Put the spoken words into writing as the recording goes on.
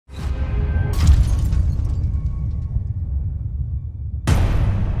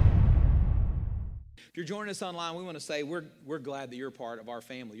you're joining us online, we want to say we're glad that you're a part of our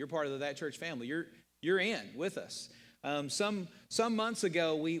family. You're part of That Church family. You're in with us. Some months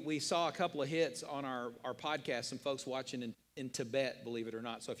ago, we saw a couple of hits on our podcast, some folks watching in Tibet, believe it or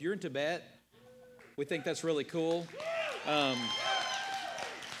not. So if you're in Tibet, we think that's really cool.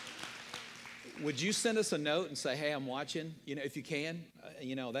 Would you send us a note and say, hey, I'm watching, if you can?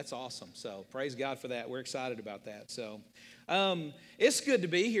 That's awesome. So praise God for that. We're excited about that. So it's good to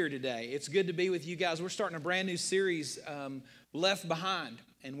be here today. It's good to be with you guys. We're starting a brand new series, Left Behind.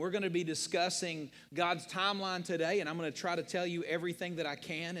 And we're going to be discussing God's timeline today. And I'm going to try to tell you everything that I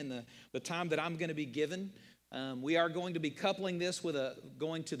can in the time that I'm going to be given. We are going to be coupling this with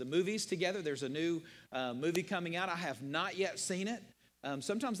going to the movies together. There's a new movie coming out. I have not yet seen it.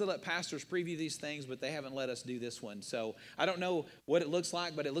 Sometimes they let pastors preview these things, but they haven't let us do this one. So I don't know what it looks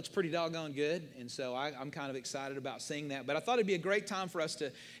like, but it looks pretty doggone good. And so I'm kind of excited about seeing that. But I thought it'd be a great time for us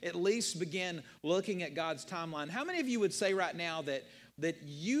to at least begin looking at God's timeline. How many of you would say right now that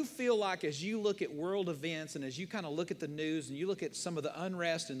you feel like as you look at world events and as you kind of look at the news and you look at some of the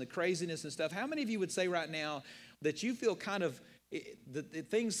unrest and the craziness and stuff, how many of you would say right now that you feel kind of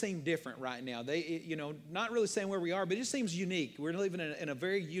things seem different right now? Not really saying where we are, but it just seems unique. We're living in a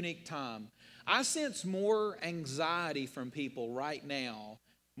very unique time. I sense more anxiety from people right now,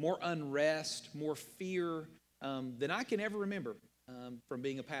 more unrest, more fear than I can ever remember from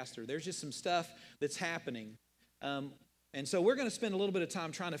being a pastor. There's just some stuff that's happening. And so we're going to spend a little bit of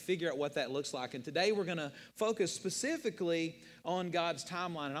time trying to figure out what that looks like. And today we're going to focus specifically on God's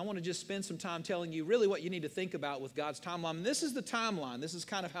timeline. And I want to just spend some time telling you really what you need to think about with God's timeline. And this is the timeline. This is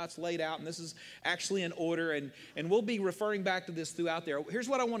kind of how it's laid out. And this is actually in order. And we'll be referring back to this throughout there. Here's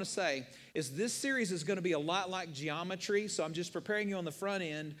what I want to say is this series is going to be a lot like geometry. So I'm just preparing you on the front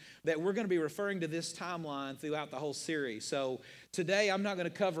end that we're going to be referring to this timeline throughout the whole series. So today I'm not going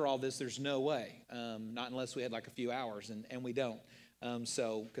to cover all this. There's no way. Not unless we had like a few hours. And we don't.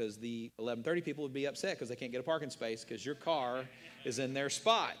 Because the 11:30 people would be upset because they can't get a parking space because your car is in their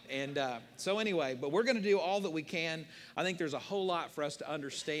spot. And so anyway, but we're going to do all that we can. I think there's a whole lot for us to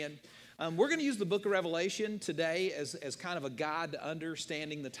understand. We're going to use the book of Revelation today as kind of a guide to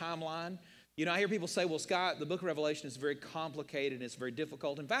understanding the timeline. I hear people say, well, Scott, the book of Revelation is very complicated and it's very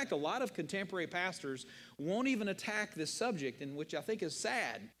difficult. In fact, a lot of contemporary pastors won't even attack this subject, and which I think is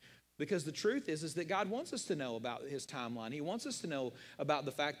sad. Because the truth is that God wants us to know about His timeline. He wants us to know about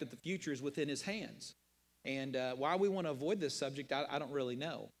the fact that the future is within His hands. And why we want to avoid this subject, I don't really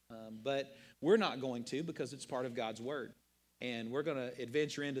know. But we're not going to because it's part of God's Word. And we're going to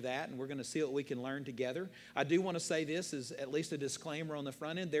adventure into that, and we're going to see what we can learn together. I do want to say this as at least a disclaimer on the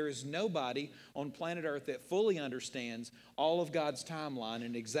front end. There is nobody on planet Earth that fully understands all of God's timeline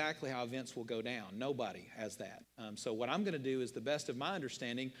and exactly how events will go down. Nobody has that. So what I'm going to do is the best of my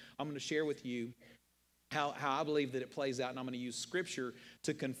understanding, I'm going to share with you how I believe that it plays out, and I'm going to use Scripture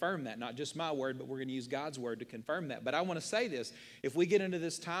to confirm that. Not just my word, but we're going to use God's word to confirm that. But I want to say this. If we get into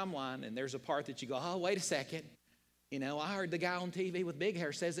this timeline and there's a part that you go, oh, wait a second. I heard the guy on TV with big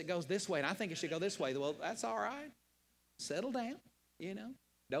hair says it goes this way, and I think it should go this way. Well, that's all right. Settle down,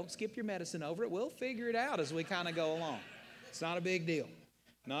 Don't skip your medicine over it. We'll figure it out as we kind of go along. It's not a big deal.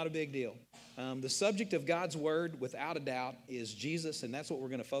 Not a big deal. The subject of God's Word, without a doubt, is Jesus, and that's what we're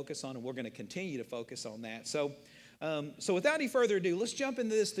going to focus on, and we're going to continue to focus on that. So without any further ado, let's jump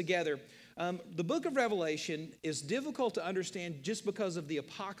into this together. The book of Revelation is difficult to understand just because of the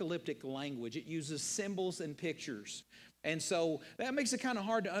apocalyptic language. It uses symbols and pictures. And so that makes it kind of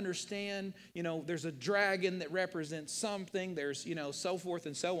hard to understand. There's a dragon that represents something. There's, so forth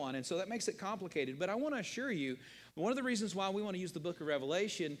and so on. And so that makes it complicated. But I want to assure you, one of the reasons why we want to use the book of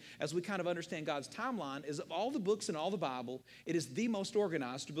Revelation as we kind of understand God's timeline is of all the books in all the Bible, it is the most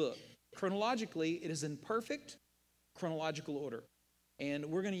organized book. Chronologically, it is in perfect chronological order. And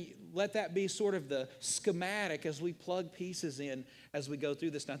we're going to let that be sort of the schematic as we plug pieces in as we go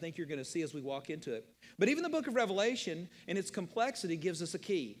through this. And I think you're going to see as we walk into it. But even the book of Revelation in its complexity gives us a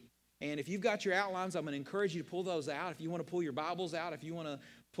key. And if you've got your outlines, I'm going to encourage you to pull those out. If you want to pull your Bibles out, if you want to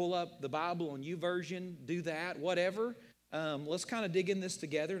pull up the Bible on YouVersion, do that, whatever. Let's kind of dig in this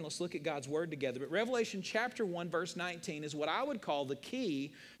together and let's look at God's Word together. But Revelation chapter 1, verse 19 is what I would call the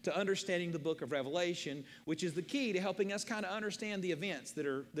key to understanding the book of Revelation, which is the key to helping us kind of understand the events that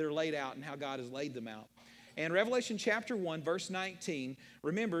are laid out and how God has laid them out. And Revelation chapter 1, verse 19,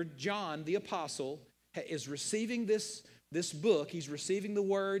 remember, John, the apostle, is receiving this book. He's receiving the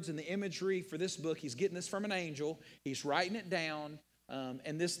words and the imagery for this book. He's getting this from an angel. He's writing it down.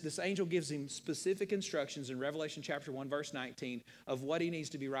 And this angel gives him specific instructions in Revelation chapter 1, verse 19 of what he needs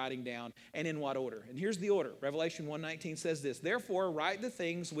to be writing down and in what order. And here's the order. Revelation 1:19 says this, therefore write the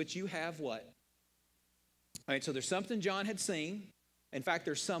things which you have what? All right, so there's something John had seen. In fact,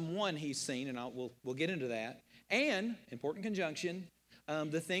 there's someone he's seen, and we'll get into that. And, important conjunction,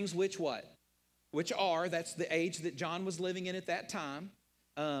 the things which what? Which are, that's the age that John was living in at that time.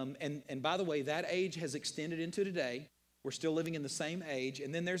 And by the way, that age has extended into today. We're still living in the same age.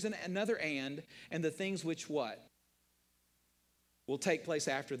 And then there's another and the things which what? Will take place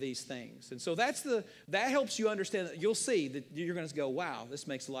after these things. And so that helps you understand. You'll see that you're going to go, wow, this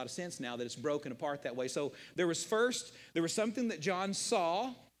makes a lot of sense now that it's broken apart that way. So there was something that John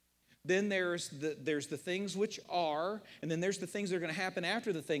saw. Then there's the things which are, and then there's the things that are going to happen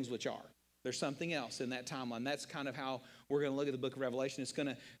after the things which are. There's something else in that timeline. That's kind of how we're going to look at the book of Revelation. It's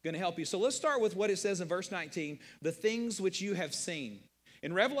going to help you. So let's start with what it says in verse 19, the things which you have seen.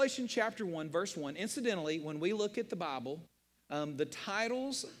 In Revelation chapter 1, verse 1, incidentally, when we look at the Bible, the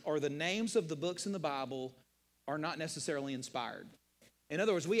titles or the names of the books in the Bible are not necessarily inspired. In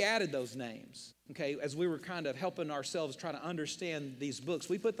other words, we added those names, okay, as we were kind of helping ourselves try to understand these books.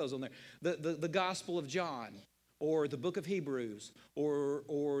 We put those on there. The Gospel of John, or the book of Hebrews, or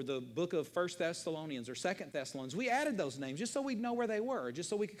the book of 1 Thessalonians or 2 Thessalonians. We added those names just so we'd know where they were, just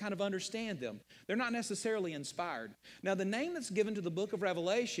so we could kind of understand them. They're not necessarily inspired. Now, the name that's given to the book of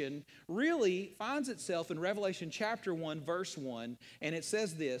Revelation really finds itself in Revelation chapter 1, verse 1, and it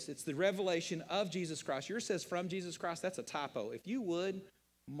says this, it's the revelation of Jesus Christ. Yours says from Jesus Christ. That's a typo. If you would,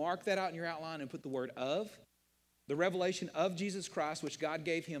 mark that out in your outline and put the word of. The revelation of Jesus Christ, which God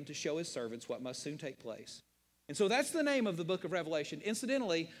gave him to show his servants what must soon take place. And so that's the name of the book of Revelation.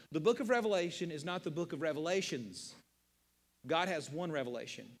 Incidentally, the book of Revelation is not the book of revelations. God has one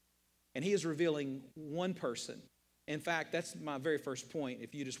revelation, and he is revealing one person. In fact, that's my very first point,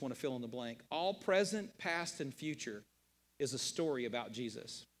 if you just want to fill in the blank. All present, past, and future is a story about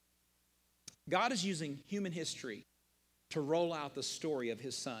Jesus. God is using human history to roll out the story of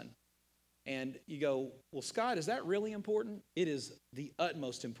his son. And you go, well, Scott, is that really important? It is the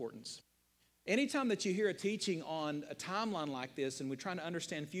utmost importance. Anytime that you hear a teaching on a timeline like this, and we're trying to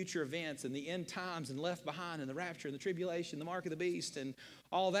understand future events and the end times and left behind and the rapture and the tribulation, the mark of the beast and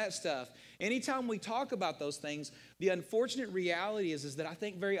all that stuff, anytime we talk about those things, the unfortunate reality is that I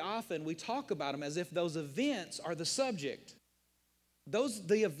think very often we talk about them as if those events are the subject.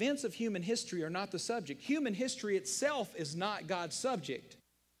 The events of human history are not the subject. Human history itself is not God's subject.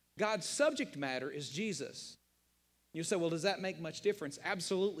 God's subject matter is Jesus. You say, well, does that make much difference?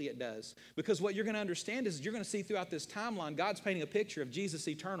 Absolutely it does. Because what you're going to understand is you're going to see throughout this timeline, God's painting a picture of Jesus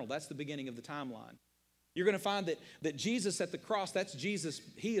eternal. That's the beginning of the timeline. You're going to find that Jesus at the cross, that's Jesus.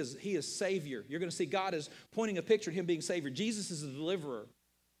 He is Savior. You're going to see God is pointing a picture of him being Savior. Jesus is the deliverer.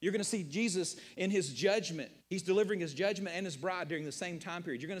 You're going to see Jesus in his judgment. He's delivering his judgment and his bride during the same time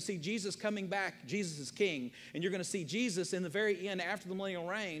period. You're going to see Jesus coming back. Jesus is king. And you're going to see Jesus in the very end after the millennial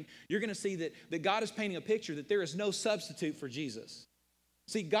reign. You're going to see that God is painting a picture that there is no substitute for Jesus.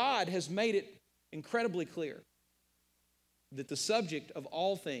 See, God has made it incredibly clear that the subject of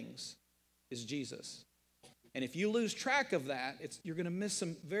all things is Jesus. And if you lose track of that, you're going to miss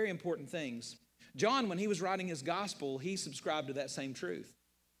some very important things. John, when he was writing his gospel, he subscribed to that same truth.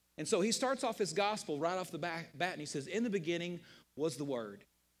 And so he starts off his gospel right off the bat, and he says, in the beginning was the Word,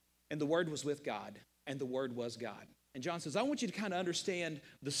 and the Word was with God, and the Word was God. And John says, I want you to kind of understand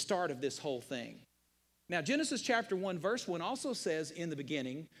the start of this whole thing. Now, Genesis chapter 1, verse 1 also says, in the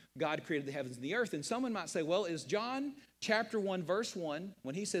beginning, God created the heavens and the earth. And someone might say, well, is John chapter 1, verse 1,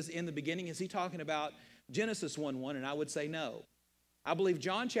 when he says in the beginning, is he talking about Genesis 1:1? And I would say no. I believe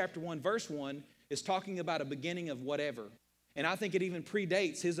John chapter 1, verse 1 is talking about a beginning of whatever. And I think it even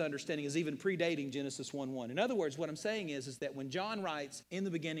predates, his understanding is even predating Genesis 1:1. In other words, what I'm saying is that when John writes, in the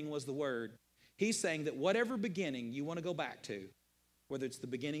beginning was the Word, he's saying that whatever beginning you want to go back to, whether it's the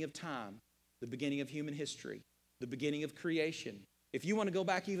beginning of time, the beginning of human history, the beginning of creation, if you want to go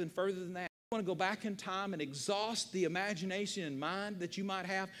back even further than that, you want to go back in time and exhaust the imagination and mind that you might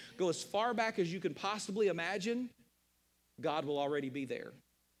have, go as far back as you can possibly imagine, God will already be there.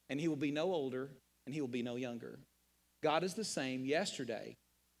 And he will be no older, and he will be no younger. God is the same yesterday,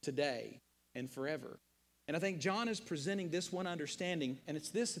 today, and forever. And I think John is presenting this one understanding, and it's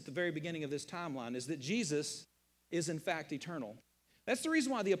this at the very beginning of this timeline, is that Jesus is in fact eternal. That's the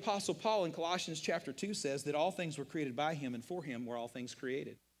reason why the Apostle Paul in Colossians chapter 2 says that all things were created by him, and for him were all things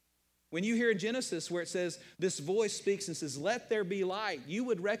created. When you hear in Genesis where it says, this voice speaks and says, let there be light, you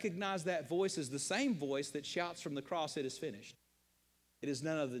would recognize that voice as the same voice that shouts from the cross, it is finished. It is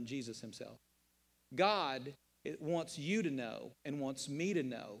none other than Jesus himself. God wants you to know and wants me to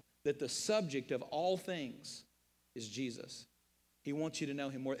know that the subject of all things is Jesus. He wants you to know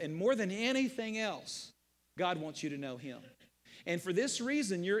him more. And more than anything else, God wants you to know him. And for this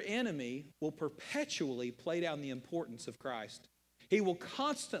reason, your enemy will perpetually play down the importance of Christ. He will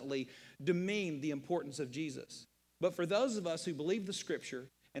constantly demean the importance of Jesus. But for those of us who believe the Scripture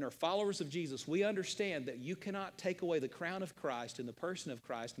and are followers of Jesus, we understand that you cannot take away the crown of Christ and the person of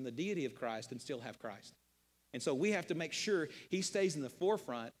Christ and the deity of Christ and still have Christ. And so we have to make sure he stays in the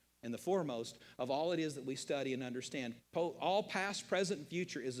forefront and the foremost of all it is that we study and understand. All past, present, and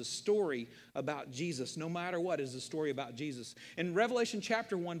future is a story about Jesus. No matter what is a story about Jesus. In Revelation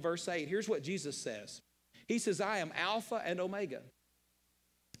chapter 1, verse 8, here's what Jesus says. He says, I am Alpha and Omega.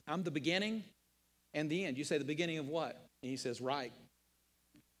 I'm the beginning and the end. You say, the beginning of what? And he says, right.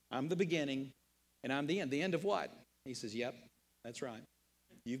 I'm the beginning and I'm the end. The end of what? He says, yep, that's right.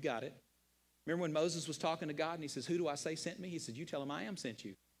 You've got it. Remember when Moses was talking to God and he says, who do I say sent me? He said, you tell him I am sent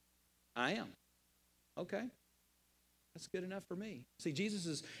you. I am. Okay. That's good enough for me. See,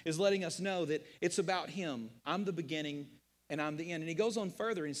 Jesus is letting us know that it's about him. I'm the beginning and I'm the end. And he goes on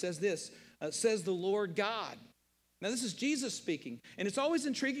further and says this, says the Lord God. Now, this is Jesus speaking. And it's always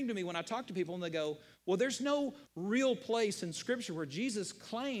intriguing to me when I talk to people and they go, well, there's no real place in Scripture where Jesus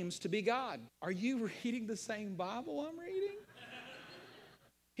claims to be God. Are you reading the same Bible I'm reading?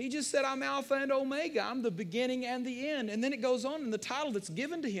 He just said, I'm Alpha and Omega. I'm the beginning and the end. And then it goes on, and the title that's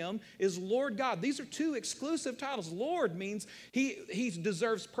given to him is Lord God. These are two exclusive titles. Lord means he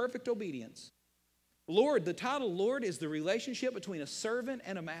deserves perfect obedience. Lord, the title Lord is the relationship between a servant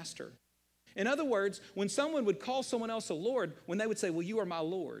and a master. In other words, when someone would call someone else a Lord, when they would say, well, you are my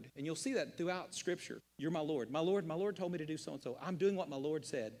Lord. And you'll see that throughout Scripture. You're my Lord. My Lord told me to do so-and-so. I'm doing what my Lord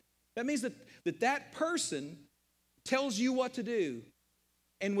said. That means that person tells you what to do.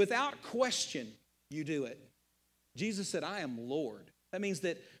 And without question, you do it. Jesus said, I am Lord. That means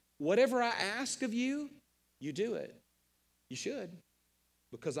that whatever I ask of you, you do it. You should,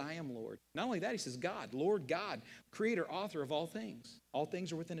 because I am Lord. Not only that, he says, God, Lord God, creator, author of all things. All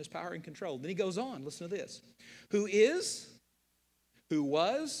things are within his power and control. Then he goes on, listen to this. Who is, who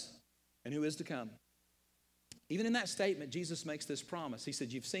was, and who is to come. Even in that statement, Jesus makes this promise. He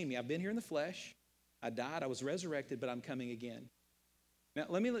said, you've seen me. I've been here in the flesh. I died. I was resurrected, but I'm coming again. Now,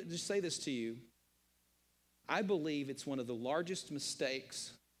 let me just say this to you. I believe it's one of the largest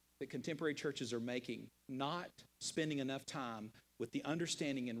mistakes that contemporary churches are making, not spending enough time with the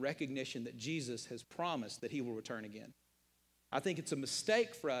understanding and recognition that Jesus has promised that he will return again. I think it's a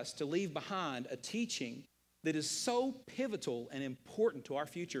mistake for us to leave behind a teaching that is so pivotal and important to our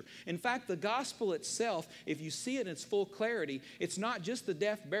future. In fact, the gospel itself, if you see it in its full clarity, it's not just the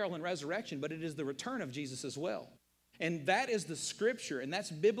death, burial, and resurrection, but it is the return of Jesus as well. And that is the Scripture, and that's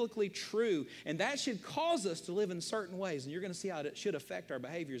biblically true. And that should cause us to live in certain ways. And you're going to see how it should affect our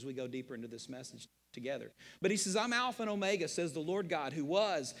behavior as we go deeper into this message together. But he says, I'm Alpha and Omega, says the Lord God, who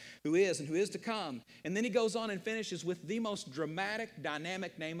was, who is, and who is to come. And then he goes on and finishes with the most dramatic,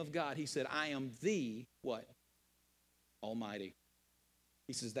 dynamic name of God. He said, I am the what? Almighty.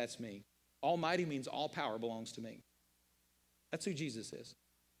 He says, that's me. Almighty means all power belongs to me. That's who Jesus is.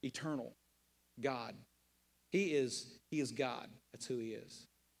 Eternal God. He is God. That's who he is.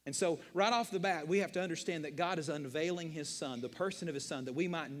 And so right off the bat, we have to understand that God is unveiling his Son, the person of his Son, that we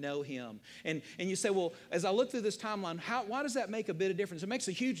might know him. And you say, well, as I look through this timeline, why does that make a bit of difference? It makes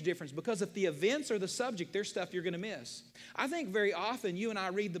a huge difference because if the events are the subject, there's stuff you're going to miss. I think very often you and I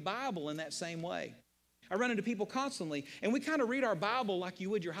read the Bible in that same way. I run into people constantly, and we kind of read our Bible like you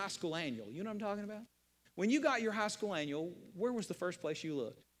would your high school annual. You know what I'm talking about? When you got your high school annual, where was the first place you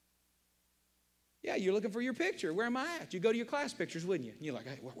looked? Yeah, you're looking for your picture. Where am I at? You go to your class pictures, wouldn't you? And you're like,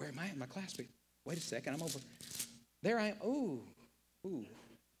 hey, where am I at in my class picture? Wait a second, I'm over. There I am. Ooh.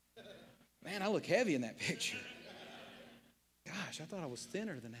 Man, I look heavy in that picture. Gosh, I thought I was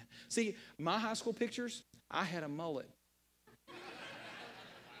thinner than that. See, my high school pictures, I had a mullet.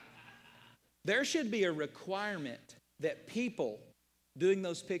 There should be a requirement that people doing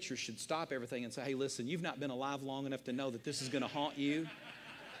those pictures should stop everything and say, hey, listen, you've not been alive long enough to know that this is going to haunt you.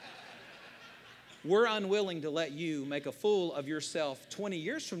 We're unwilling to let you make a fool of yourself 20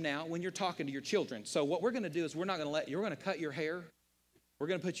 years from now when you're talking to your children. So what we're going to do is we're going to cut your hair. We're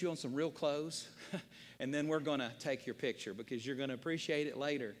going to put you on some real clothes. And then we're going to take your picture because you're going to appreciate it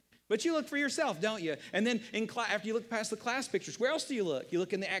later. But you look for yourself, don't you? And then in after you look past the class pictures, where else do you look? You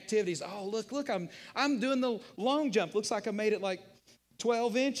look in the activities. Oh, look, I'm doing the long jump. Looks like I made it like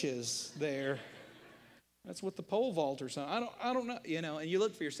 12 inches there. That's what the pole vault or something. I don't know, and you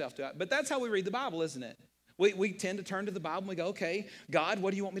look for yourself to it. But that's how we read the Bible, isn't it? We tend to turn to the Bible and we go, okay, God, what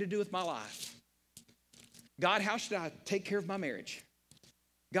do you want me to do with my life? God, how should I take care of my marriage?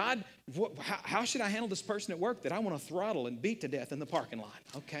 God, how should I handle this person at work that I want to throttle and beat to death in the parking lot?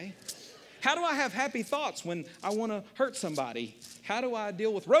 Okay. How do I have happy thoughts when I want to hurt somebody? How do I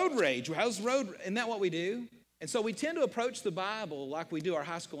deal with road rage? Isn't that what we do? And so we tend to approach the Bible like we do our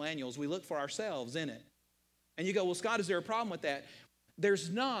high school annuals. We look for ourselves in it. And you go, well, Scott, is there a problem with that? There's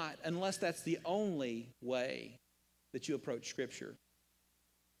not, unless that's the only way that you approach Scripture.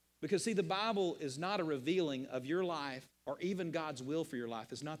 Because, see, the Bible is not a revealing of your life or even God's will for your life.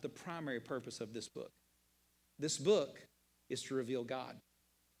 It's not the primary purpose of this book. This book is to reveal God.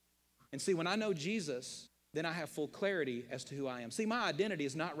 And see, when I know Jesus, then I have full clarity as to who I am. See, my identity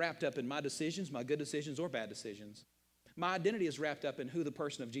is not wrapped up in my decisions, my good decisions or bad decisions. My identity is wrapped up in who the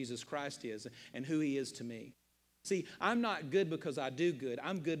person of Jesus Christ is and who he is to me. See, I'm not good because I do good.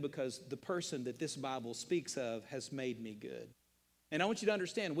 I'm good because the person that this Bible speaks of has made me good. And I want you to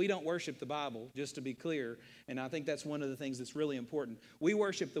understand, we don't worship the Bible, just to be clear, and I think that's one of the things that's really important. We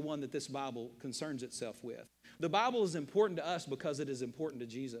worship the one that this Bible concerns itself with. The Bible is important to us because it is important to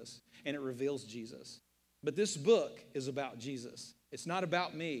Jesus, and it reveals Jesus. But this book is about Jesus. It's not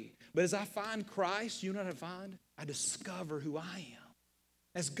about me. But as I find Christ, you know what I find? I discover who I am.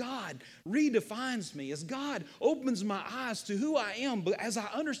 As God redefines me, as God opens my eyes to who I am, but as I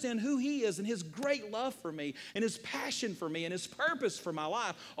understand who he is and his great love for me and his passion for me and his purpose for my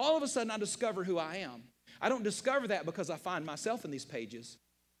life, all of a sudden I discover who I am. I don't discover that because I find myself in these pages.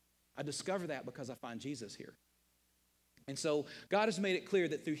 I discover that because I find Jesus here. And so God has made it clear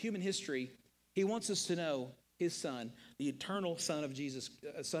that through human history, he wants us to know his Son, the eternal Son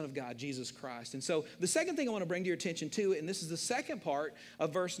of God, Jesus Christ. And so the second thing I want to bring to your attention too, and this is the second part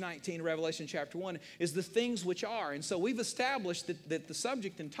of verse 19, Revelation chapter 1, is the things which are. And so we've established that the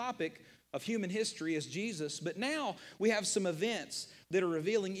subject and topic of human history is Jesus, but now we have some events that are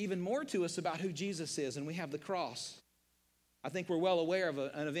revealing even more to us about who Jesus is, and we have the cross. I think we're well aware of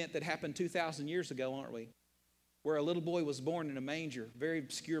an event that happened 2,000 years ago, aren't we? Where a little boy was born in a manger, very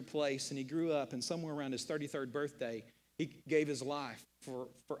obscure place, and he grew up, and somewhere around his 33rd birthday, he gave his life for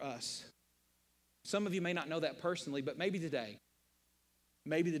us. Some of you may not know that personally, but maybe today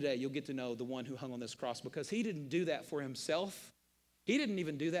you'll get to know the one who hung on this cross, because he didn't do that for himself. He didn't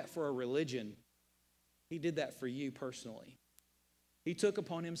even do that for a religion. He did that for you personally. He took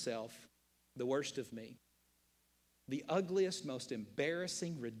upon himself the worst of me, the ugliest, most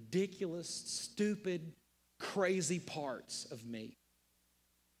embarrassing, ridiculous, stupid, crazy parts of me.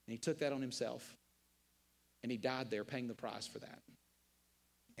 And he took that on himself. And he died there paying the price for that.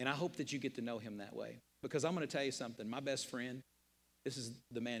 And I hope that you get to know him that way. Because I'm going to tell you something. My best friend, this is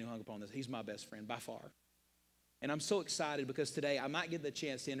the man who hung upon this. He's my best friend by far. And I'm so excited because today I might get the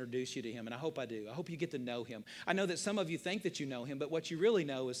chance to introduce you to him. And I hope I do. I hope you get to know him. I know that some of you think that you know him, but what you really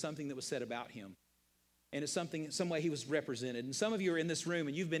know is something that was said about him. And it's some way he was represented. And some of you are in this room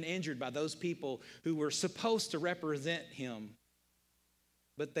and you've been injured by those people who were supposed to represent him,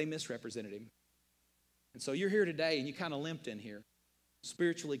 but they misrepresented him. And so you're here today and you kind of limped in here,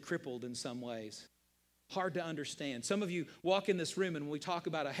 spiritually crippled in some ways. Hard to understand. Some of you walk in this room and when we talk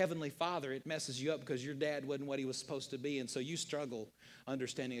about a heavenly Father, it messes you up because your dad wasn't what he was supposed to be. And so you struggle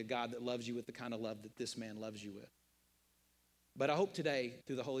understanding a God that loves you with the kind of love that this man loves you with. But I hope today,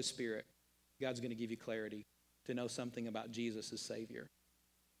 through the Holy Spirit, God's going to give you clarity to know something about Jesus as Savior.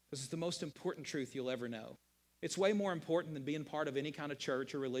 This is the most important truth you'll ever know. It's way more important than being part of any kind of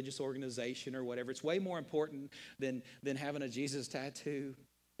church or religious organization or whatever. It's way more important than having a Jesus tattoo.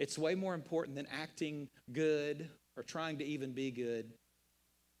 It's way more important than acting good or trying to even be good.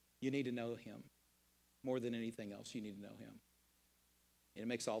 You need to know him. More than anything else, you need to know him. And it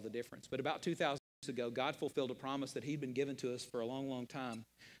makes all the difference. But about 2,000 years ago, God fulfilled a promise that he'd been given to us for a long, long time,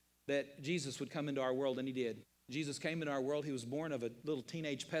 that Jesus would come into our world, and he did. Jesus came into our world. He was born of a little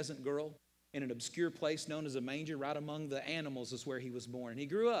teenage peasant girl in an obscure place known as a manger. Right among the animals is where he was born. And he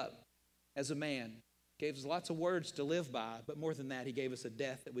grew up as a man, gave us lots of words to live by, but more than that, he gave us a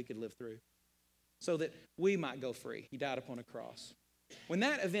death that we could live through so that we might go free. He died upon a cross. When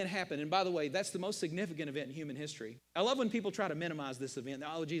that event happened, and by the way, that's the most significant event in human history. I love when people try to minimize this event.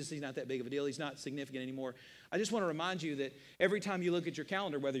 Oh, Jesus, he's not that big of a deal. He's not significant anymore. I just want to remind you that every time you look at your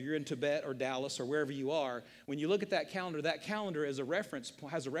calendar, whether you're in Tibet or Dallas or wherever you are, when you look at that calendar has a reference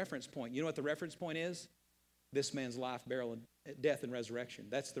point. You know what the reference point is? This man's life, burial, and death, and resurrection.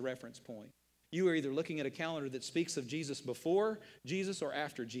 That's the reference point. You are either looking at a calendar that speaks of Jesus before Jesus or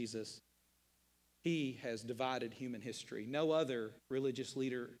after Jesus. He has divided human history. No other religious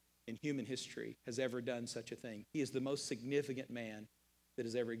leader in human history has ever done such a thing. He is the most significant man that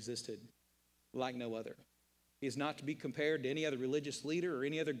has ever existed, like no other. He is not to be compared to any other religious leader or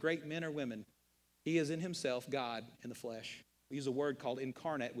any other great men or women. He is in himself God in the flesh. We use a word called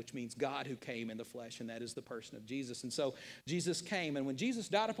incarnate, which means God who came in the flesh, and that is the person of Jesus. And so Jesus came, and when Jesus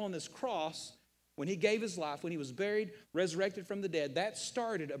died upon this cross, when he gave his life, when he was buried, resurrected from the dead, that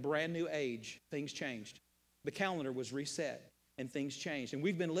started a brand new age. Things changed. The calendar was reset, and things changed. And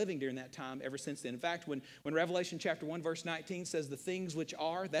we've been living during that time ever since then. In fact, when Revelation chapter 1, verse 19 says the things which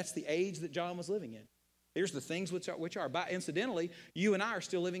are, that's the age that John was living in. Here's the things which are. Incidentally, you and I are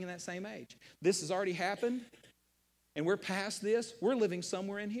still living in that same age. This has already happened, and we're past this. We're living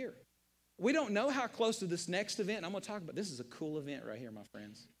somewhere in here. We don't know how close to this next event. And I'm going to talk about this. Is a cool event right here, my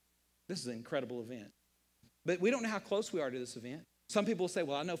friends. This is an incredible event. But we don't know how close we are to this event. Some people say,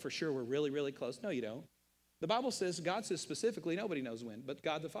 well, I know for sure we're really, really close. No, you don't. The Bible says, God says specifically, nobody knows when, but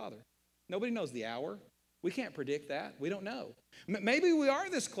God the Father. Nobody knows the hour. We can't predict that. We don't know. Maybe we are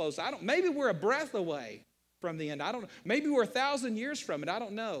this close. Maybe we're a breath away from the end. I don't know. Maybe we're 1,000 years from it. I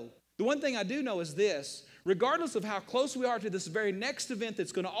don't know. The one thing I do know is this. Regardless of how close we are to this very next event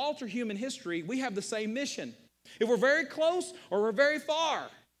that's going to alter human history, we have the same mission. If we're very close or we're very far,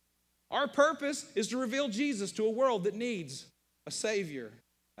 our purpose is to reveal Jesus to a world that needs a Savior.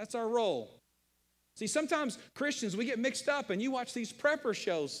 That's our role. See, sometimes Christians, we get mixed up, and you watch these prepper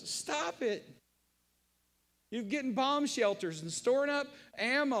shows. Stop it. You're getting bomb shelters and storing up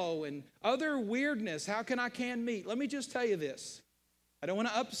ammo and other weirdness. How can I can meat? Let me just tell you this. I don't want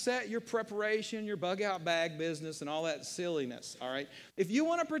to upset your preparation, your bug-out bag business, and all that silliness, all right? If you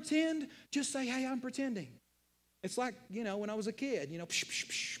want to pretend, just say, hey, I'm pretending. It's like, when I was a kid, psh, psh,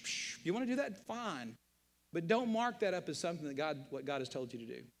 psh, psh. You want to do that? Fine. But don't mark that up as something that what God has told you to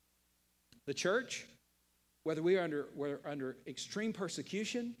do. The church, whether we're under extreme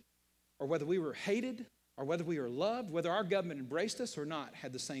persecution, or whether we were hated, or whether we were loved, whether our government embraced us or not,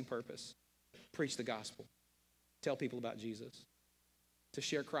 had the same purpose. Preach the gospel. Tell people about Jesus. To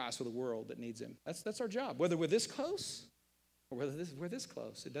share Christ with a world that needs him. That's our job. Whether we're this close or whether we're this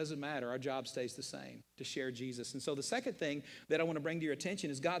close, it doesn't matter. Our job stays the same, to share Jesus. And so the second thing that I want to bring to your attention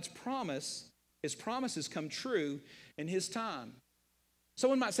is God's promise. His promises come true in his time.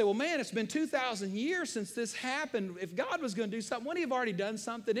 Someone might say, well, man, it's been 2,000 years since this happened. If God was going to do something, wouldn't he have already done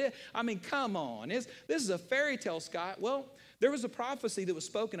something? I mean, come on. This is a fairy tale, Scott. Well, there was a prophecy that was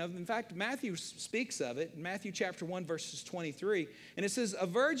spoken of. In fact, Matthew speaks of it in Matthew chapter 1, verses 23. And it says, a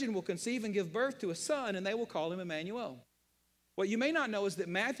virgin will conceive and give birth to a son, and they will call him Emmanuel. What you may not know is that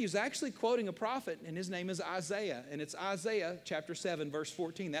Matthew's actually quoting a prophet, and his name is Isaiah. And it's Isaiah chapter 7, verse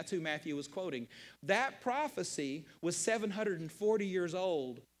 14. That's who Matthew was quoting. That prophecy was 740 years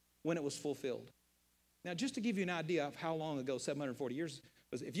old when it was fulfilled. Now, just to give you an idea of how long ago 740 years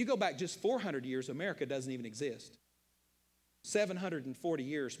was, if you go back just 400 years, America doesn't even exist. 740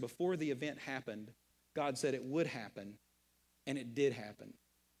 years before the event happened, God said it would happen, and it did happen.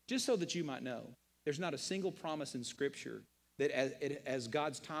 Just so that you might know, there's not a single promise in Scripture that as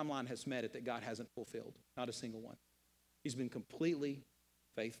God's timeline has met it, that God hasn't fulfilled. Not a single one. He's been completely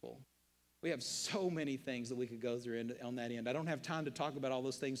faithful. We have so many things that we could go through on that end. I don't have time to talk about all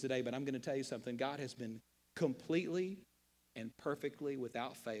those things today, but I'm going to tell you something. God has been completely and perfectly,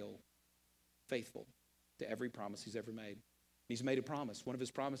 without fail, faithful to every promise he's ever made. He's made a promise. One of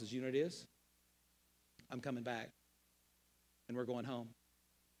his promises, you know what it is? I'm coming back, and we're going home,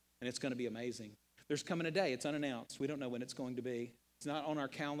 and it's going to be amazing. There's coming a day. It's unannounced. We don't know when it's going to be. It's not on our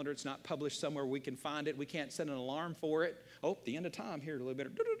calendar. It's not published somewhere we can find it. We can't set an alarm for it. Oh, the end of time here, a little bit.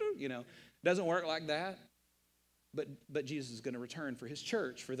 It doesn't work like that. But Jesus is going to return for his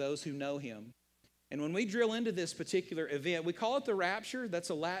church, for those who know him. And when we drill into this particular event, we call it the rapture. That's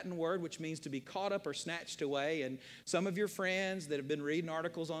a Latin word which means to be caught up or snatched away. And some of your friends that have been reading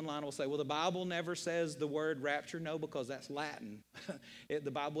articles online will say, well, the Bible never says the word rapture. No, because that's Latin.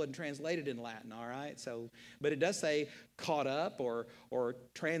 The Bible wasn't translated in Latin, all right? But it does say caught up or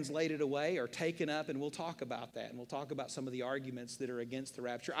translated away or taken up, and we'll talk about that. And we'll talk about some of the arguments that are against the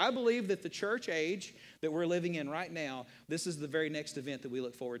rapture. I believe that the church age that we're living in right now, this is the very next event that we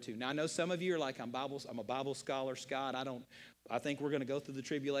look forward to. Now, I know some of you are like, I'm a Bible scholar, Scott. I think we're going to go through the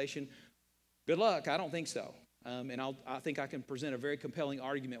tribulation. Good luck. I don't think so. I think I can present a very compelling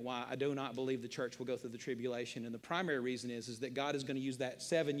argument why I do not believe the church will go through the tribulation. And the primary reason is that God is going to use that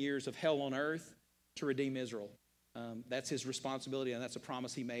 7 years of hell on earth to redeem Israel. That's his responsibility, and that's a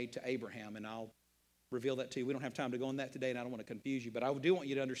promise he made to Abraham. And I'll reveal that to you. We don't have time to go on that today, and I don't want to confuse you. But I do want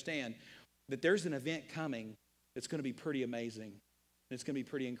you to understand that there's an event coming that's going to be pretty amazing. It's going to be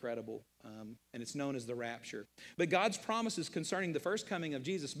pretty incredible, and it's known as the rapture. But God's promises concerning the first coming of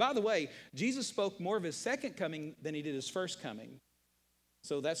Jesus. By the way, Jesus spoke more of his second coming than he did his first coming.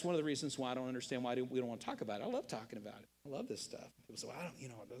 So that's one of the reasons why I don't understand why we don't want to talk about it. I love talking about it. I love this stuff. People say,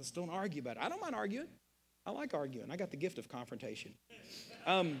 well, let's don't argue about it. I don't mind arguing. I like arguing. I got the gift of confrontation.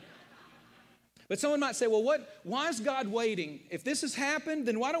 But someone might say, well, why is God waiting? If this has happened,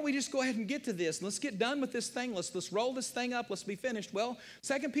 then why don't we just go ahead and get to this? Let's get done with this thing. Let's roll this thing up. Let's be finished. Well,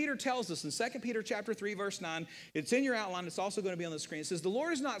 2 Peter tells us in 2 Peter chapter 3, verse 9, it's in your outline. It's also going to be on the screen. It says, the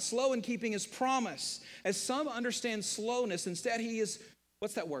Lord is not slow in keeping his promise, as some understand slowness. Instead, he is,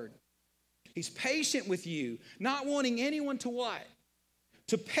 what's that word? He's patient with you, not wanting anyone to what?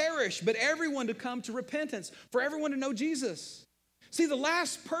 To perish, but everyone to come to repentance, for everyone to know Jesus. See, the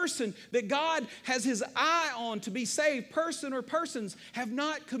last person that God has his eye on to be saved, person or persons, have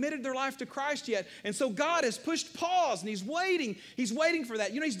not committed their life to Christ yet. And so God has pushed pause, and he's waiting. He's waiting for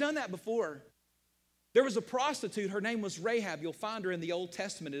that. You know, he's done that before. There was a prostitute. Her name was Rahab. You'll find her in the Old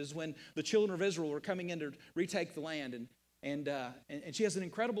Testament. It is when the children of Israel were coming in to retake the land. And she has an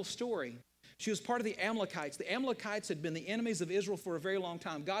incredible story. She was part of the Amalekites. The Amalekites had been the enemies of Israel for a very long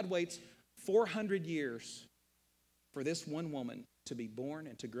time. God waits 400 years for this one woman to be born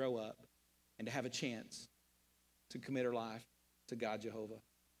and to grow up and to have a chance to commit her life to God Jehovah.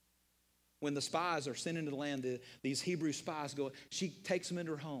 When the spies are sent into the land, these Hebrew spies go, she takes them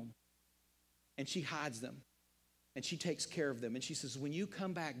into her home and she hides them and she takes care of them. And she says, when you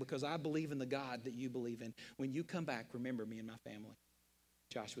come back, because I believe in the God that you believe in, when you come back, remember me and my family.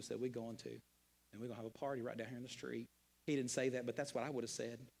 Joshua said, we're going to. And we're going to have a party right down here in the street. He didn't say that, but that's what I would have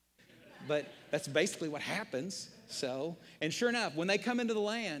said. But that's basically what happens. So, and sure enough, when they come into the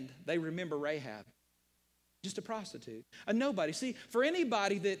land, they remember Rahab. Just a prostitute, a nobody. See, for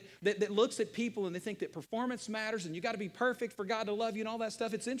anybody that looks at people and they think that performance matters and you got to be perfect for God to love you and all that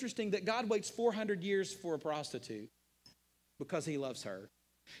stuff, it's interesting that God waits 400 years for a prostitute because he loves her.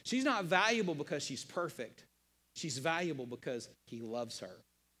 She's not valuable because she's perfect. She's valuable because he loves her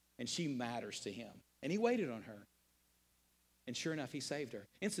and she matters to him. And he waited on her. And sure enough, he saved her.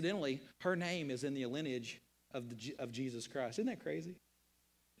 Incidentally, her name is in the lineage of Jesus Christ. Isn't that crazy?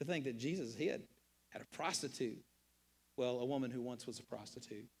 To think that Jesus had a prostitute. Well, a woman who once was a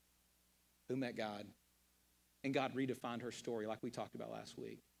prostitute, who met God. And God redefined her story like we talked about last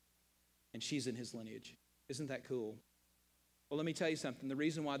week. And she's in his lineage. Isn't that cool? Well, let me tell you something. The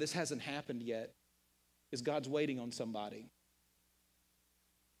reason why this hasn't happened yet is God's waiting on somebody.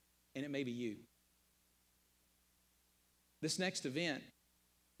 And it may be you. This next event,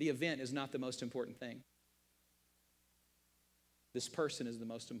 the event is not the most important thing. This person is the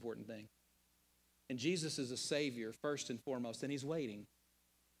most important thing. And Jesus is a Savior first and foremost, and he's waiting.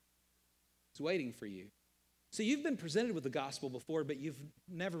 He's waiting for you. See, you've been presented with the gospel before, but you've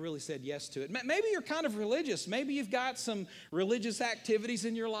never really said yes to it. Maybe you're kind of religious. Maybe you've got some religious activities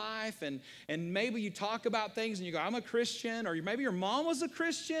in your life, and maybe you talk about things and you go, I'm a Christian, or maybe your mom was a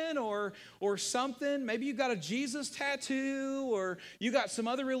Christian or something. Maybe you've got a Jesus tattoo, or you got some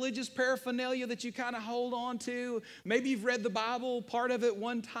other religious paraphernalia that you kind of hold on to. Maybe you've read the Bible, part of it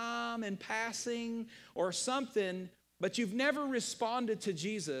one time in passing or something, but you've never responded to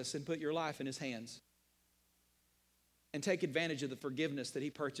Jesus and put your life in his hands and take advantage of the forgiveness that he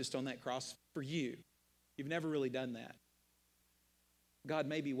purchased on that cross for you. You've never really done that. God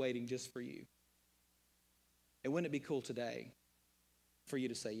may be waiting just for you. And wouldn't it be cool today for you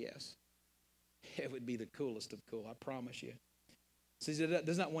to say yes? It would be the coolest of cool, I promise you. So he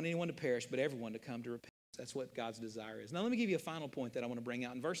does not want anyone to perish, but everyone to come to repentance. That's what God's desire is. Now let me give you a final point that I want to bring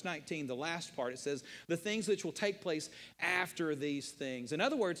out. In verse 19, the last part, it says, the things which will take place after these things. In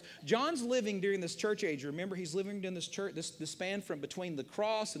other words, John's living during this church age. Remember, he's living during this church, this span from between the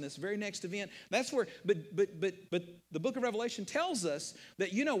cross and this very next event. That's where, but the book of Revelation tells us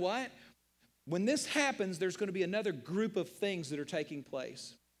that, you know what? When this happens, there's going to be another group of things that are taking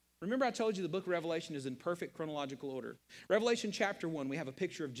place. Remember I told you the book of Revelation is in perfect chronological order. Revelation chapter 1, we have a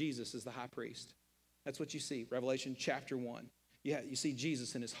picture of Jesus as the high priest. That's what you see, Revelation chapter 1. You see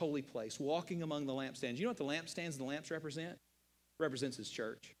Jesus in his holy place, walking among the lampstands. You know what the lampstands and the lamps represent? Represents his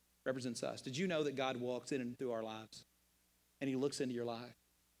church, represents us. Did you know that God walks in and through our lives? And he looks into your life.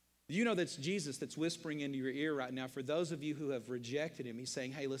 Do you know that's Jesus that's whispering into your ear right now? For those of you who have rejected him, he's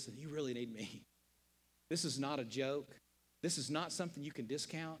saying, hey, listen, you really need me. This is not a joke. This is not something you can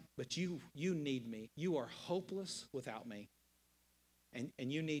discount, but you need me. You are hopeless without me.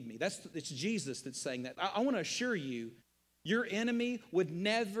 And you need me. It's Jesus that's saying that. I want to assure you, your enemy would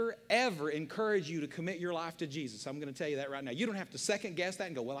never, ever encourage you to commit your life to Jesus. I'm going to tell you that right now. You don't have to second guess that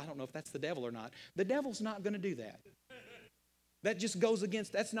and go, well, I don't know if that's the devil or not. The devil's not going to do that. That just goes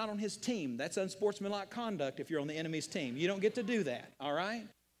against, that's not on his team. That's unsportsmanlike conduct if you're on the enemy's team. You don't get to do that, all right?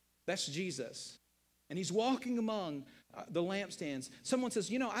 That's Jesus. And he's walking among The lampstands. Someone says,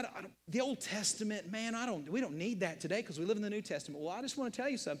 the Old Testament, man, we don't need that today because we live in the New Testament. Well, I just want to tell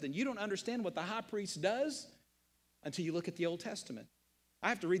you something. You don't understand what the high priest does until you look at the Old Testament. I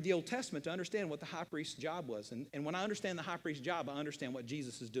have to read the Old Testament to understand what the high priest's job was. And when I understand the high priest's job, I understand what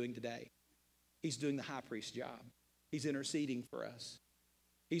Jesus is doing today. He's doing the high priest's job. He's interceding for us.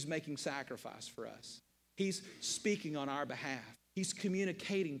 He's making sacrifice for us. He's speaking on our behalf. He's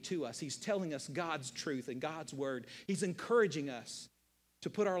communicating to us. He's telling us God's truth and God's word. He's encouraging us to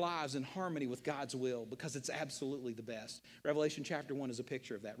put our lives in harmony with God's will because it's absolutely the best. Revelation chapter 1 is a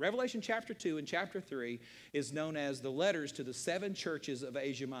picture of that. Revelation chapter 2 and chapter 3 is known as the letters to the 7 churches of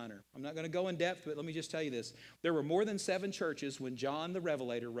Asia Minor. I'm not going to go in depth, but let me just tell you this. There were more than 7 churches when John the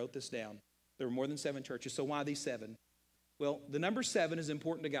Revelator wrote this down. There were more than 7 churches. So why these 7? Well, the number 7 is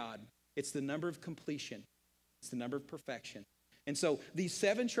important to God. It's the number of completion. It's the number of perfection. And so these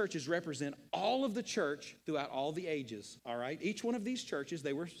 7 churches represent all of the church throughout all the ages, all right? Each one of these churches,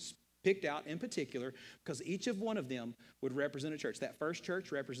 they were picked out in particular because each of one of them would represent a church. That first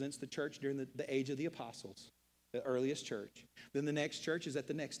church represents the church during the age of the apostles, the earliest church. Then the next church is at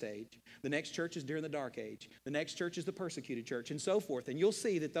the next age. The next church is during the dark age. The next church is the persecuted church, and so forth. And you'll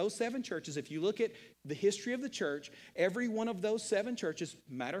see that those 7 churches, if you look at the history of the church, every one of those 7 churches,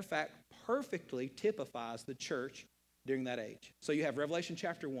 matter of fact, perfectly typifies the church during that age. So you have Revelation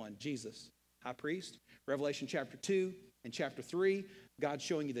chapter 1, Jesus, high priest. Revelation chapter 2 and chapter 3, God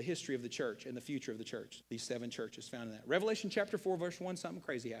showing you the history of the church and the future of the church. These 7 churches found in that. Revelation chapter 4, verse 1, something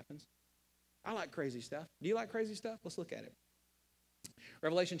crazy happens. I like crazy stuff. Do you like crazy stuff? Let's look at it.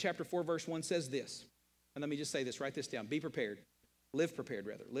 Revelation chapter 4, verse 1 says this. And let me just say this, write this down. Be prepared. Live prepared,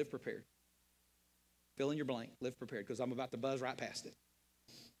 rather. Live prepared. Fill in your blank. Live prepared, because I'm about to buzz right past it.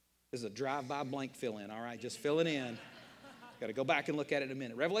 This is a drive-by blank fill-in, all right? Just fill it in. Got to go back and look at it in a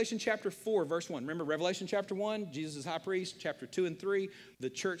minute. Revelation chapter 4, verse 1. Remember, Revelation chapter 1, Jesus is high priest. Chapter 2 and 3, the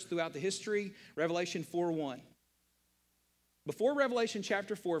church throughout the history. Revelation 4, 1. Before Revelation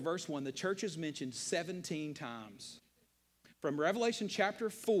chapter 4, verse 1, the church is mentioned 17 times. From Revelation chapter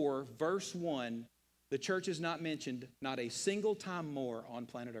 4, verse 1, the church is not mentioned not a single time more on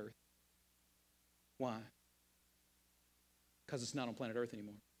planet Earth. Why? Because it's not on planet Earth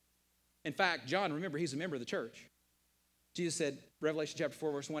anymore. In fact, John, remember, he's a member of the church. Jesus said, Revelation chapter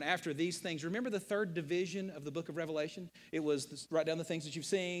 4, verse 1, after these things, remember the third division of the book of Revelation? It was write down the things that you've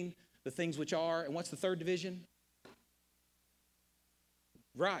seen, the things which are, and what's the third division?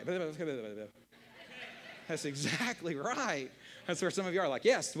 Right. That's exactly right. That's where some of you are like,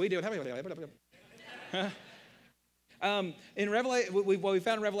 yes, we do. In Revelation, what we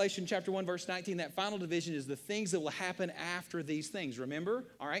found in Revelation chapter 1, verse 19, that final division is the things that will happen after these things. Remember?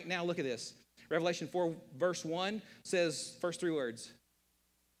 All right, now look at this. Revelation 4, verse 1 says, first 3 words.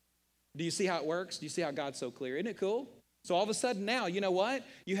 Do you see how it works? Do you see how God's so clear? Isn't it cool? So all of a sudden now, you know what?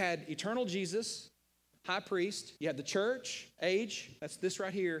 You had eternal Jesus, high priest. You had the church, age. That's this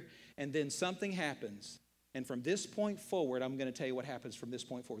right here. And then something happens. And from this point forward, I'm going to tell you what happens from this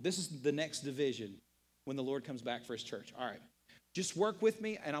point forward. This is the next division when the Lord comes back for his church. All right. Just work with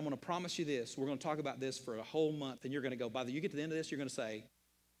me, and I'm going to promise you this. We're going to talk about this for a whole month, and you're going to go, by the you get to the end of this, you're going to say,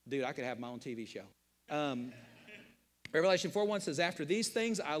 dude, I could have my own TV show. Revelation 4:1 says, after these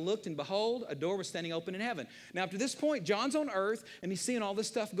things I looked, and behold, a door was standing open in heaven. Now, up to this point, John's on earth, and he's seeing all this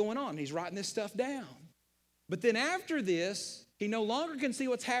stuff going on. He's writing this stuff down. But then after this, he no longer can see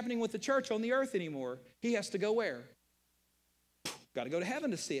what's happening with the church on the earth anymore. He has to go where? Got to go to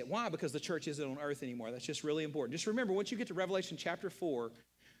heaven to see it. Why? Because the church isn't on earth anymore. That's just really important. Just remember, once you get to Revelation chapter 4,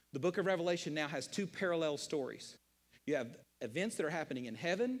 the book of Revelation now has 2 parallel stories. You have events that are happening in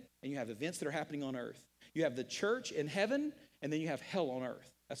heaven, and you have events that are happening on earth. You have the church in heaven, and then you have hell on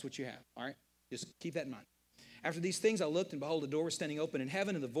earth. That's what you have, all right? Just keep that in mind. After these things I looked, and behold, a door was standing open in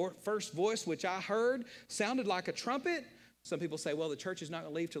heaven, and the first voice which I heard sounded like a trumpet. Some people say, well, the church is not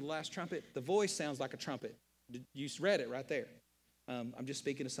going to leave till the last trumpet. The voice sounds like a trumpet. You read it right there. I'm just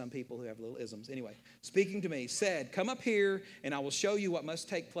speaking to some people who have little isms. Anyway, speaking to me, said, come up here, and I will show you what must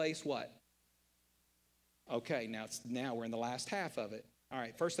take place, what? Okay, now we're in the last half of it. All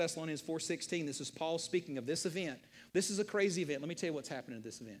right, 1 Thessalonians 4:16, this is Paul speaking of this event. This is a crazy event. Let me tell you what's happening at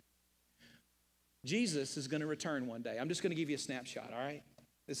this event. Jesus is going to return one day. I'm just going to give you a snapshot, all right?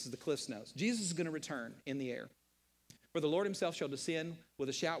 This is the Cliff's Notes. Jesus is going to return in the air. For the Lord himself shall descend with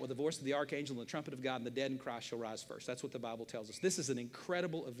a shout, with the voice of the archangel and the trumpet of God, and the dead in Christ shall rise first. That's what the Bible tells us. This is an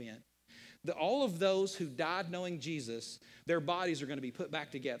incredible event. All of those who died knowing Jesus, their bodies are going to be put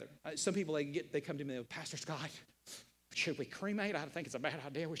back together. Some people, they come to me and go, Pastor Scott, should we cremate? I think it's a bad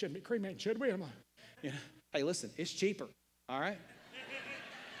idea. We shouldn't be cremating, should we? Hey, listen, it's cheaper, all right?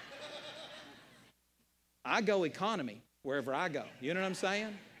 I go economy wherever I go. You know what I'm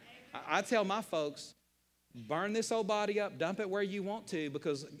saying? I tell my folks, burn this old body up, dump it where you want to,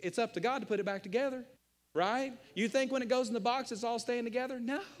 because it's up to God to put it back together, right? You think when it goes in the box, it's all staying together?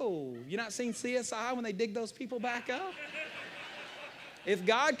 No. You not seen CSI when they dig those people back up? If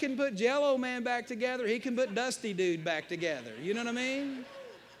God can put Jello Man back together, he can put Dusty Dude back together. You know what I mean?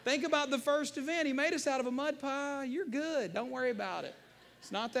 Think about the first event. He made us out of a mud pie. You're good. Don't worry about it.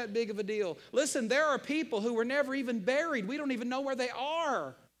 It's not that big of a deal. Listen, there are people who were never even buried. We don't even know where they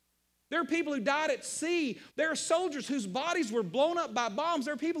are. There are people who died at sea. There are soldiers whose bodies were blown up by bombs.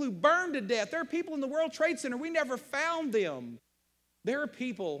 There are people who burned to death. There are people in the World Trade Center. We never found them. There are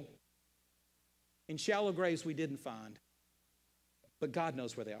people in shallow graves we didn't find. But God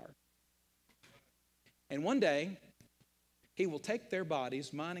knows where they are. And one day, he will take their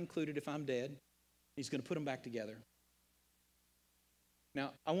bodies, mine included if I'm dead, he's going to put them back together.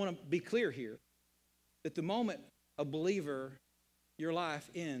 Now, I want to be clear here that the moment a believer, your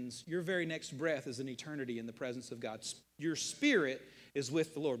life ends, your very next breath is an eternity in the presence of God. Your spirit is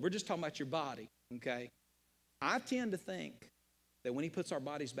with the Lord. We're just talking about your body, okay? I tend to think that when he puts our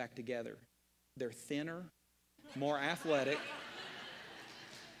bodies back together, they're thinner, more athletic.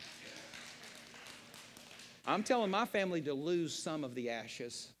 I'm telling my family to lose some of the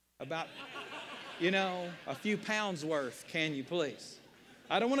ashes. About, a few pounds worth, can you please?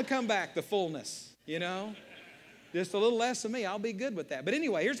 I don't want to come back the fullness, Just a little less of me. I'll be good with that. But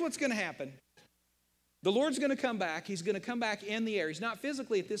anyway, here's what's going to happen. The Lord's going to come back. He's going to come back in the air. He's not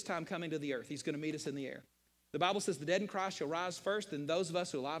physically at this time coming to the earth. He's going to meet us in the air. The Bible says the dead in Christ shall rise first, and those of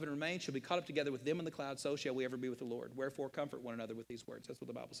us who are alive and remain shall be caught up together with them in the clouds. So shall we ever be with the Lord. Wherefore, comfort one another with these words. That's what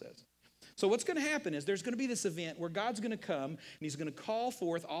the Bible says. So what's going to happen is there's going to be this event where God's going to come, and he's going to call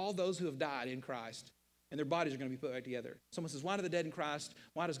forth all those who have died in Christ, and their bodies are going to be put back together. Someone says, why do the dead in Christ,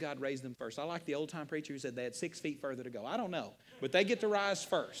 why does God raise them first? I like the old-time preacher who said they had 6 feet further to go. I don't know, but they get to rise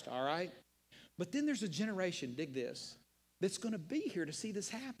first, all right? But then there's a generation, dig this, that's going to be here to see this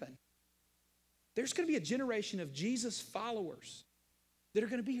happen. There's going to be a generation of Jesus followers that are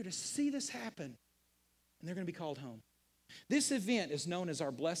going to be here to see this happen, and they're going to be called home. This event is known as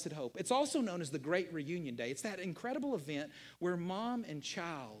our blessed hope. It's also known as the Great Reunion Day. It's that incredible event where mom and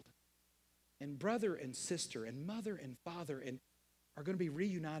child and brother and sister and mother and father are going to be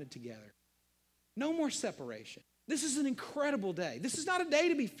reunited together. No more separation. This is an incredible day. This is not a day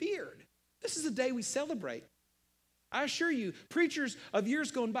to be feared. This is a day we celebrate. I assure you, preachers of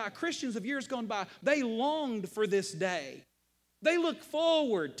years gone by, Christians of years gone by, they longed for this day. They looked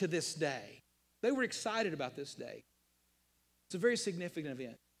forward to this day. They were excited about this day. It's a very significant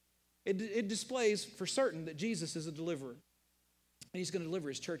event. It displays for certain that Jesus is a deliverer, and he's going to deliver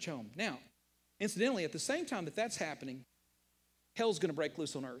his church home. Now, incidentally, at the same time that that's happening, hell's going to break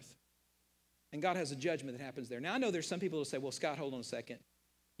loose on earth, and God has a judgment that happens there. Now, I know there's some people who say, well, Scott, hold on a second.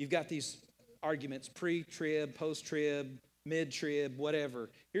 You've got these arguments, pre-trib, post-trib, mid-trib, whatever.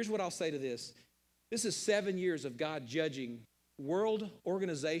 Here's what I'll say to this. This is 7 years of God judging world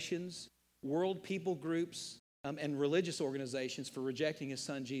organizations, world people groups, and religious organizations for rejecting his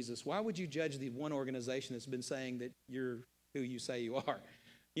son Jesus. Why would you judge the one organization that's been saying that you're who you say you are?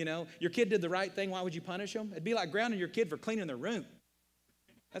 Your kid did the right thing. Why would you punish them? It'd be like grounding your kid for cleaning their room.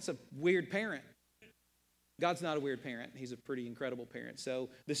 That's a weird parent. God's not a weird parent. He's a pretty incredible parent. So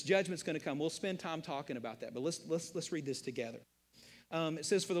this judgment's going to come. We'll spend time talking about that, but let's read this together. It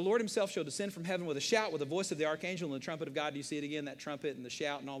says, for the Lord himself shall descend from heaven with a shout, with the voice of the archangel and the trumpet of God. Do you see it again, that trumpet and the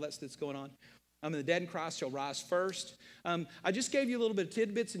shout and all that's going on? And the dead in Christ shall rise first. I just gave you a little bit of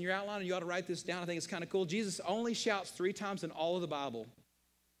tidbits in your outline, and you ought to write this down. I think it's kind of cool. Jesus only shouts 3 times in all of the Bible.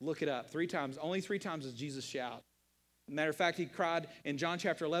 Look it up. 3 times. Only 3 times does Jesus shout. Matter of fact, he cried in John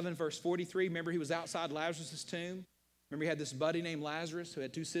chapter 11, verse 43. Remember, he was outside Lazarus' tomb. Remember, he had this buddy named Lazarus who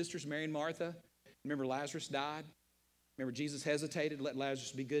had 2 sisters, Mary and Martha. Remember, Lazarus died. Remember, Jesus hesitated, let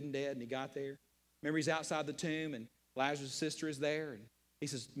Lazarus be good and dead, and he got there. Remember, he's outside the tomb, and Lazarus' sister is there, and he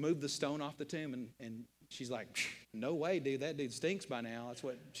says, move the stone off the tomb, and she's like, no way, dude, that dude stinks by now. That's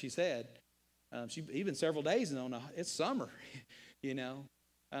what she said. Even several days, it's summer,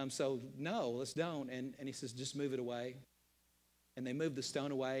 So no, let's don't. And he says, just move it away. And they moved the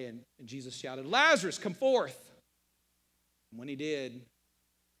stone away, and Jesus shouted, Lazarus, come forth. And when he did,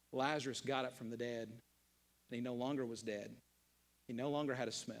 Lazarus got up from the dead, and he no longer was dead. He no longer had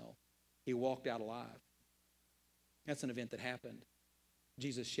a smell. He walked out alive. That's an event that happened.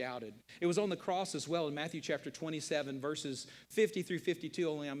 Jesus shouted. It was on the cross as well in Matthew chapter 27, verses 50 through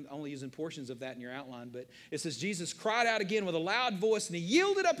 52. I'm only using portions of that in your outline, but it says, Jesus cried out again with a loud voice, and he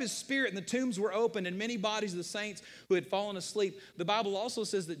yielded up his spirit, and the tombs were opened, and many bodies of the saints who had fallen asleep. The Bible also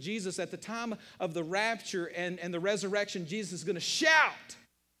says that Jesus, at the time of the rapture and the resurrection, Jesus is going to shout.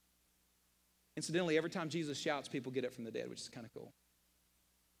 Incidentally, every time Jesus shouts, people get up from the dead, which is kind of cool.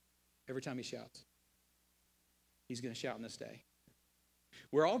 Every time he shouts. He's going to shout in this day.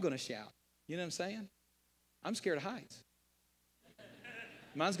 We're all going to shout. You know what I'm saying? I'm scared of heights.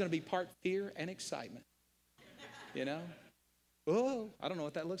 Mine's going to be part fear and excitement. You know? Oh, I don't know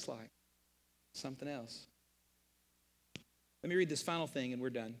what that looks like. Something else. Let me read this final thing and we're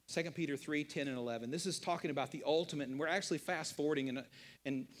done. 2 Peter 3, 10 and 11. This is talking about the ultimate, and we're actually fast forwarding, and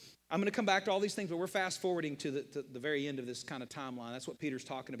I'm going to come back to all these things, but we're fast forwarding to the very end of this kind of timeline. That's what Peter's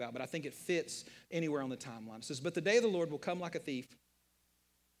talking about, but I think it fits anywhere on the timeline. It says, but the day of the Lord will come like a thief.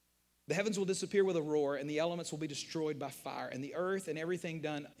 The heavens will disappear with a roar, and the elements will be destroyed by fire, and the earth and everything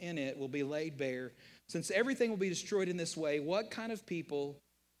done in it will be laid bare. Since everything will be destroyed in this way, what kind of people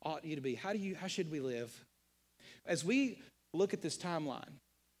ought you to be? How should we live? As we look at this timeline,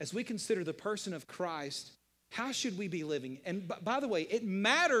 as we consider the person of Christ, how should we be living? And by the way, it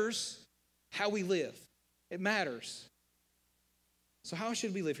matters how we live. It matters. So how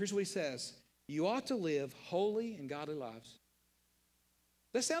should we live? Here's what he says. You ought to live holy and godly lives.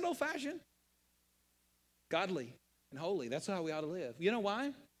 Does that sound old-fashioned? Godly and holy. That's how we ought to live. You know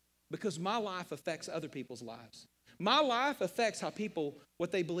why? Because my life affects other people's lives. My life affects how people,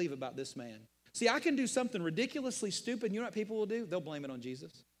 what they believe about this man. See, I can do something ridiculously stupid. You know what people will do? They'll blame it on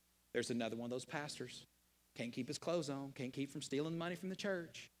Jesus. There's another one of those pastors. Can't keep his clothes on. Can't keep from stealing money from the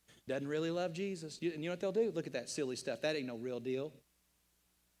church. Doesn't really love Jesus. And you know what they'll do? Look at that silly stuff. That ain't no real deal.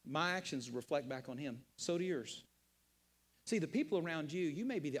 My actions reflect back on him. So do yours. See, the people around you, you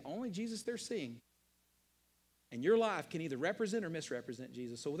may be the only Jesus they're seeing. And your life can either represent or misrepresent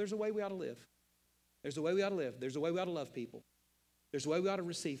Jesus. So there's a way we ought to live. There's a way we ought to live. There's a way we ought to love people. There's a way we ought to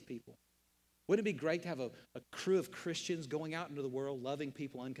receive people. Wouldn't it be great to have a crew of Christians going out into the world loving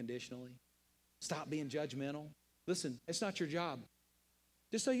people unconditionally? Stop being judgmental. Listen, it's not your job.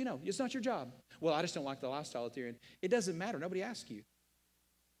 Just so you know, it's not your job. Well, I just don't like the lifestyle that you're in. It doesn't matter. Nobody asked you.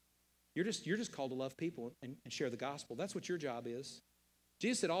 You're just called to love people and share the gospel. That's what your job is.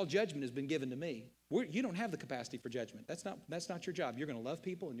 Jesus said, all judgment has been given to me. You don't have the capacity for judgment. That's not your job. You're going to love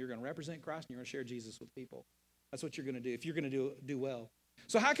people and you're going to represent Christ and you're going to share Jesus with people. That's what you're going to do if you're going to do well.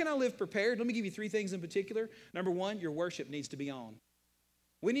 So how can I live prepared? Let me give you 3 things in particular. Number 1, your worship needs to be on.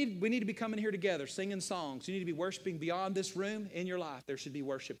 We need to be coming here together, singing songs. You need to be worshiping beyond this room in your life. There should be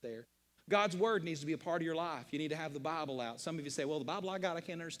worship there. God's word needs to be a part of your life. You need to have the Bible out. Some of you say, well, the Bible I got, I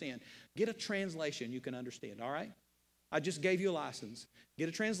can't understand. Get a translation you can understand, all right? I just gave you a license. Get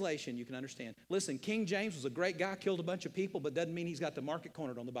a translation you can understand. Listen, King James was a great guy, killed a bunch of people, but doesn't mean he's got the market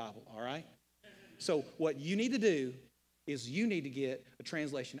cornered on the Bible, all right? So what you need to do is you need to get a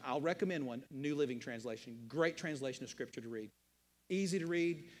translation. I'll recommend one, New Living Translation. Great translation of Scripture to read. Easy to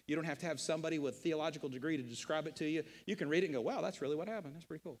read. You don't have to have somebody with a theological degree to describe it to you. You can read it and go, wow, that's really what happened. That's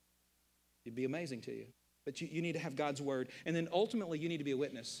pretty cool. It'd be amazing to you. But you need to have God's word. And then ultimately, you need to be a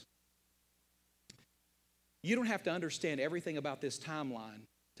witness. You don't have to understand everything about this timeline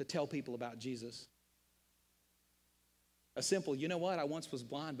to tell people about Jesus. A simple, you know what, I once was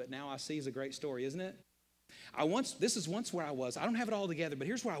blind, but now I see is a great story, isn't it? This is once where I was. I don't have it all together, but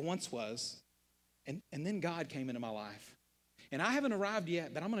here's where I once was. And then God came into my life. And I haven't arrived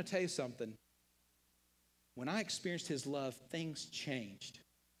yet, but I'm going to tell you something. When I experienced his love, things changed.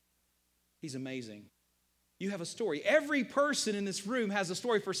 He's amazing. You have a story. Every person in this room has a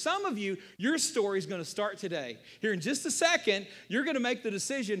story. For some of you, your story is going to start today. Here in just a second, you're going to make the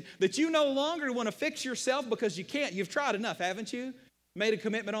decision that you no longer want to fix yourself because you can't. You've tried enough, haven't you? Made a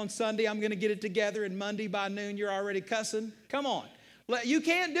commitment on Sunday, I'm going to get it together, and Monday by noon, you're already cussing. Come on. You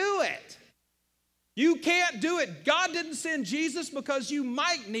can't do it. You can't do it. God didn't send Jesus because you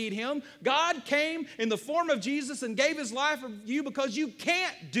might need him. God came in the form of Jesus and gave his life for you because you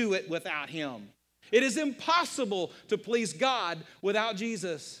can't do it without him. It is impossible to please God without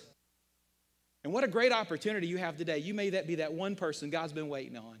Jesus. And what a great opportunity you have today. You may be that one person God's been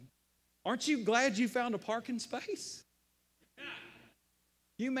waiting on. Aren't you glad you found a parking space?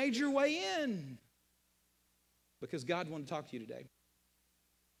 You made your way in because God wanted to talk to you today.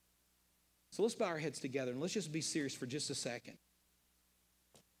 So let's bow our heads together and let's just be serious for just a second.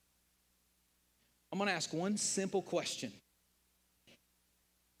 I'm going to ask one simple question.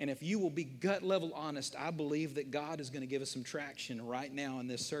 And if you will be gut level honest, I believe that God is going to give us some traction right now in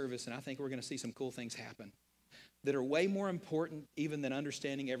this service, and I think we're going to see some cool things happen. that are way more important even than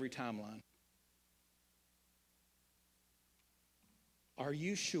understanding every timeline. Are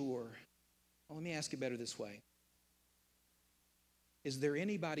you sure? Well, let me ask it better this way. Is there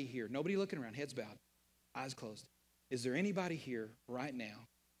anybody here, nobody looking around, heads bowed, eyes closed. Is there anybody here right now?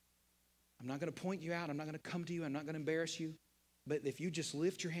 I'm not going to point you out. I'm not going to come to you. I'm not going to embarrass you. But if you just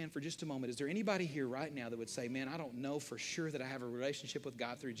lift your hand for just a moment, is there anybody here right now that would say, man, I don't know for sure that I have a relationship with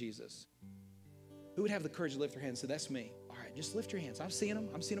God through Jesus? Who would have the courage to lift their hand and say, that's me? All right, just lift your hands. I'm seeing them.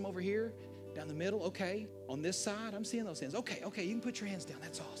 I'm seeing them over here, down the middle. Okay. On this side, I'm seeing those hands. Okay, you can put your hands down.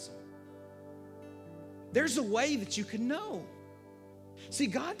 That's awesome. There's a way that you can know. See,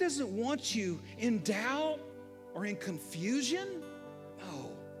 God doesn't want you in doubt or in confusion.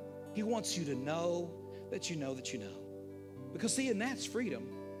 No. He wants you to know that you know that you know. Because see, and that's freedom.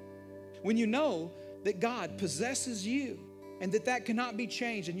 When you know that God possesses you and that cannot be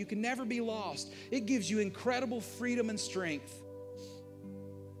changed and you can never be lost, it gives you incredible freedom and strength.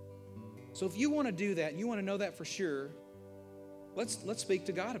 So if you want to do that and you want to know that for sure, let's speak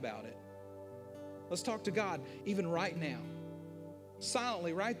to God about it. Let's talk to God even right now.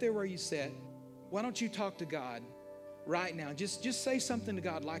 Silently, right there where you sit. Why don't you talk to God right now? Just say something to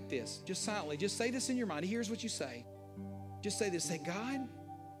God like this. Just silently. Just say this in your mind. Here's what you say. Just say this. Say, God,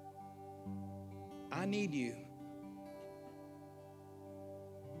 I need you.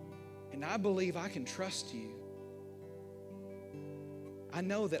 And I believe I can trust you. I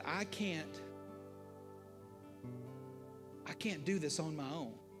know that I can't do this on my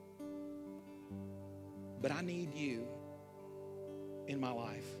own. But I need you in my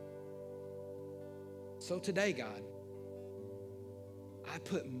life. So today, God, I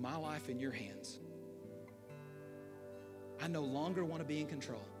put my life in your hands. I no longer want to be in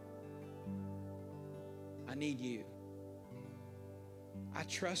control. I need you. I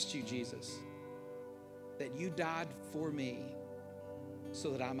trust you, Jesus, that you died for me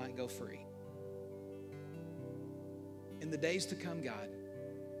so that I might go free. In the days to come, God,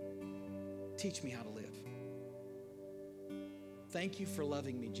 teach me how to live. Thank you for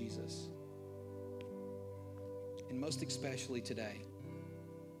loving me, Jesus. And most especially today,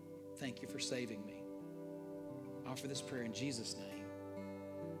 thank you for saving me. I offer this prayer in Jesus' name.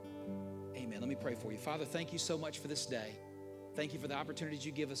 Amen. Let me pray for you. Father, thank you so much for this day. Thank you for the opportunities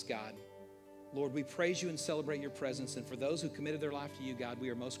you give us, God. Lord, we praise you and celebrate your presence. And for those who committed their life to you, God, we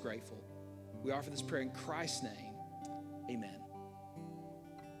are most grateful. We offer this prayer in Christ's name. Amen.